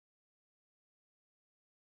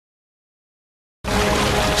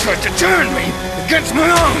Tried to turn me against my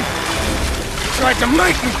own. Tried to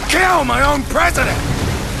make me kill my own president.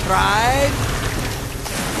 Tried?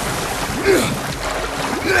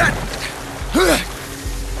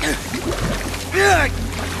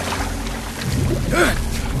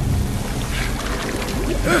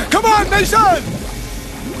 Come on, Mason!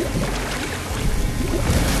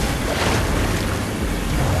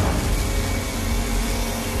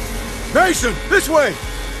 Mason, this way!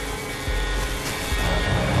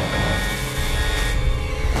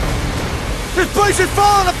 This place is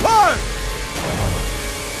falling apart!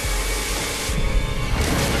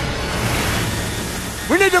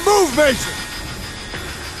 We need to move, Mason!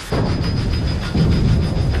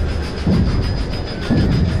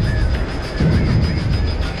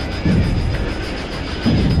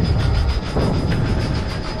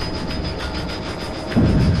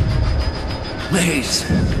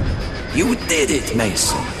 Mason. You did it,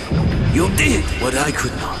 Mason. You did what I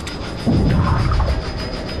could not.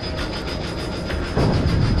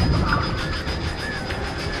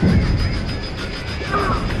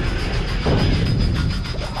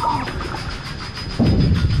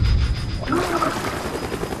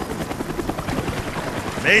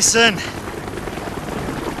 Mason!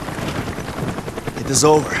 It is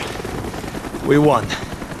over. We won.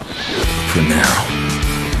 For now.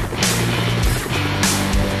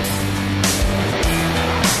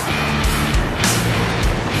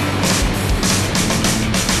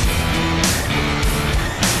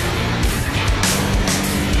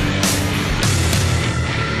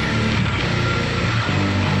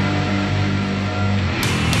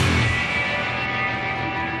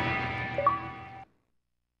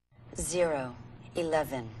 Zero,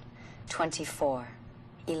 11, 24,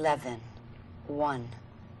 11, 1,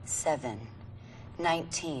 7,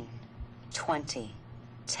 19, 20,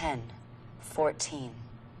 10, 14,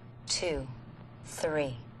 2,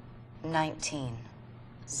 3, 19,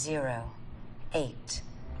 0, 8,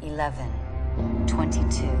 11,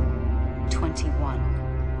 22,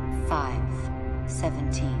 21, 5,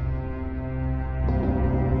 17,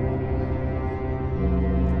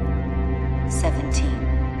 17,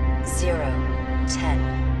 0,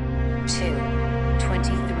 10, 2,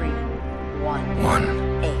 23, 1,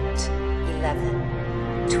 8,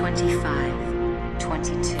 11, 25,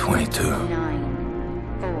 22, 22.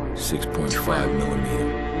 9, 4, 6.5 millimeter.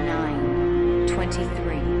 9,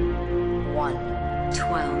 23, 1,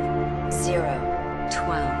 12, 0,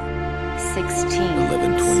 12, 16,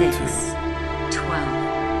 11, 22. 6, 12,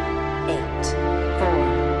 8, 4,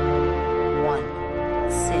 1,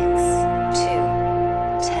 6, 2,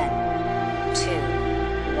 10, 2,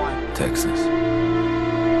 1. Texas.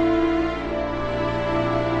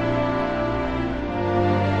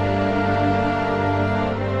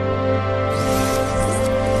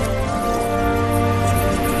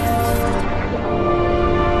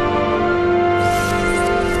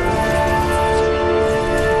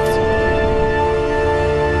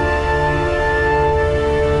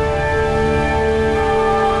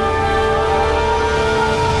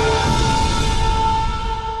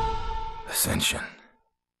 Ascension.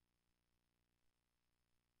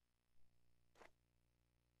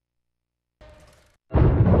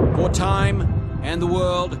 For time and the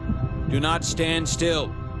world do not stand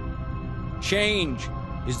still. Change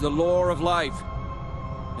is the law of life,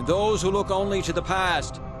 and those who look only to the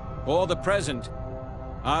past or the present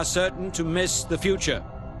are certain to miss the future.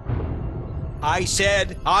 I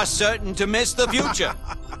said, are certain to miss the future.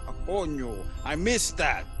 Oh no, I missed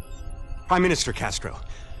that. Prime Minister Castro,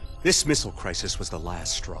 this missile crisis was the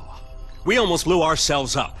last straw. We almost blew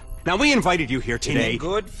ourselves up. Now, we invited you here today... In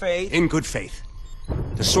good faith. In good faith.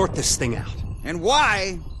 To sort this thing out. And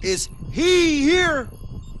why is he here?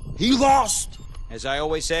 He lost. As I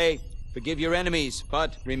always say, forgive your enemies,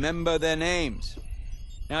 but remember their names.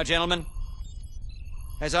 Now, gentlemen,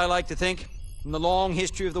 as I like to think, in the long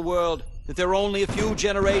history of the world, that there are only a few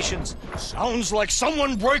generations. Sounds like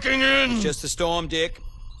someone breaking in! It's just a storm, Dick.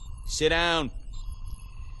 Sit down.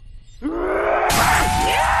 Oh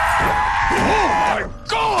my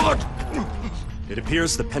God! It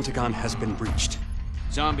appears the Pentagon has been breached.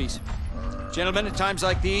 Zombies. Gentlemen, at times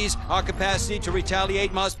like these, our capacity to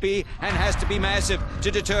retaliate must be, and has to be massive, to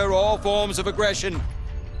deter all forms of aggression.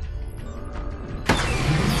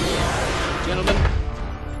 Gentlemen,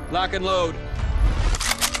 lock and load.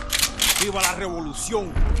 Viva la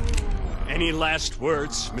revolución! Any last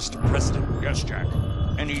words, Mr. President? Yes, Jack.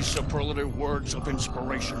 Any superlative words of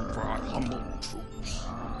inspiration for our humble troops?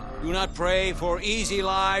 Do not pray for easy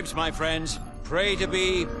lives, my friends. Pray to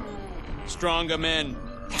be stronger men.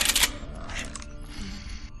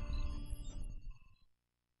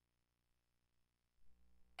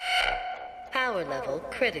 Power level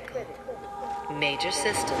critical. Major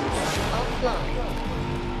systems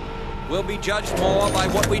offline. We'll be judged more by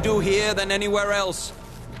what we do here than anywhere else.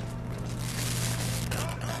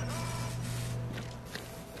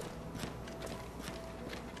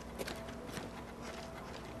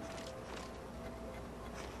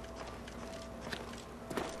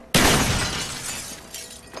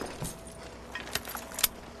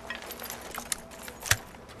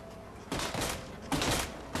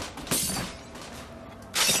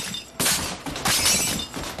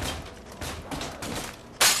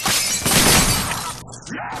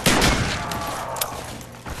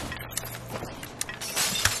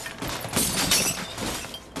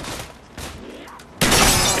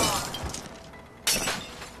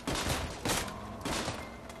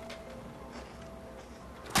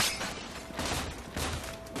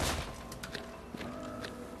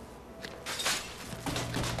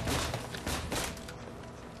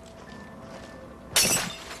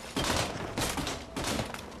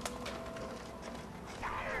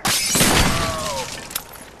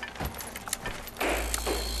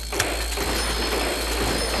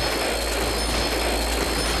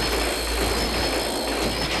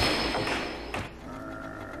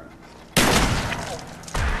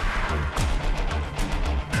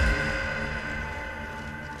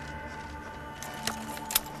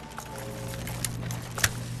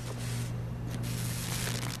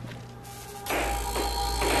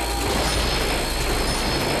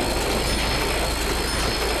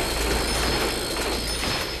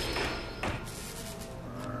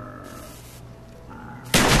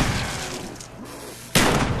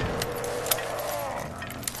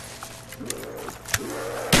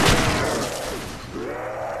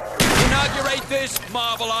 Inaugurate this,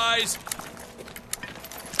 Marvel Eyes!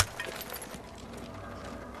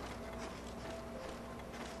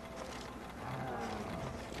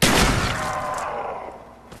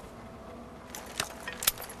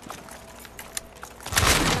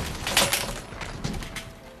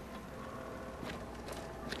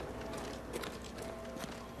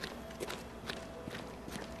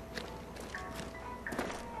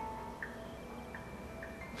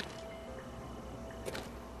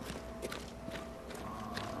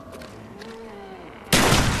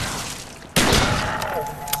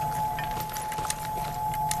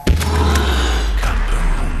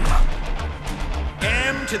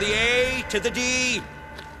 To the A, to the D.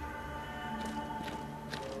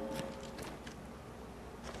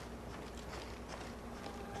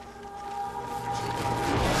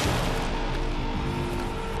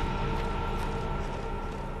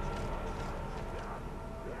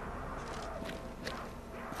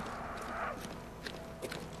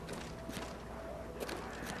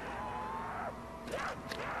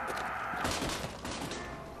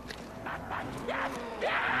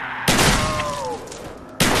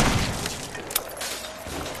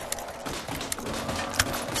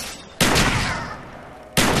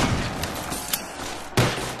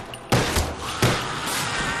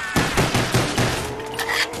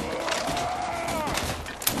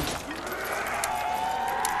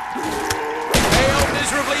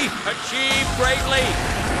 Achieved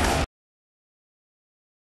greatly.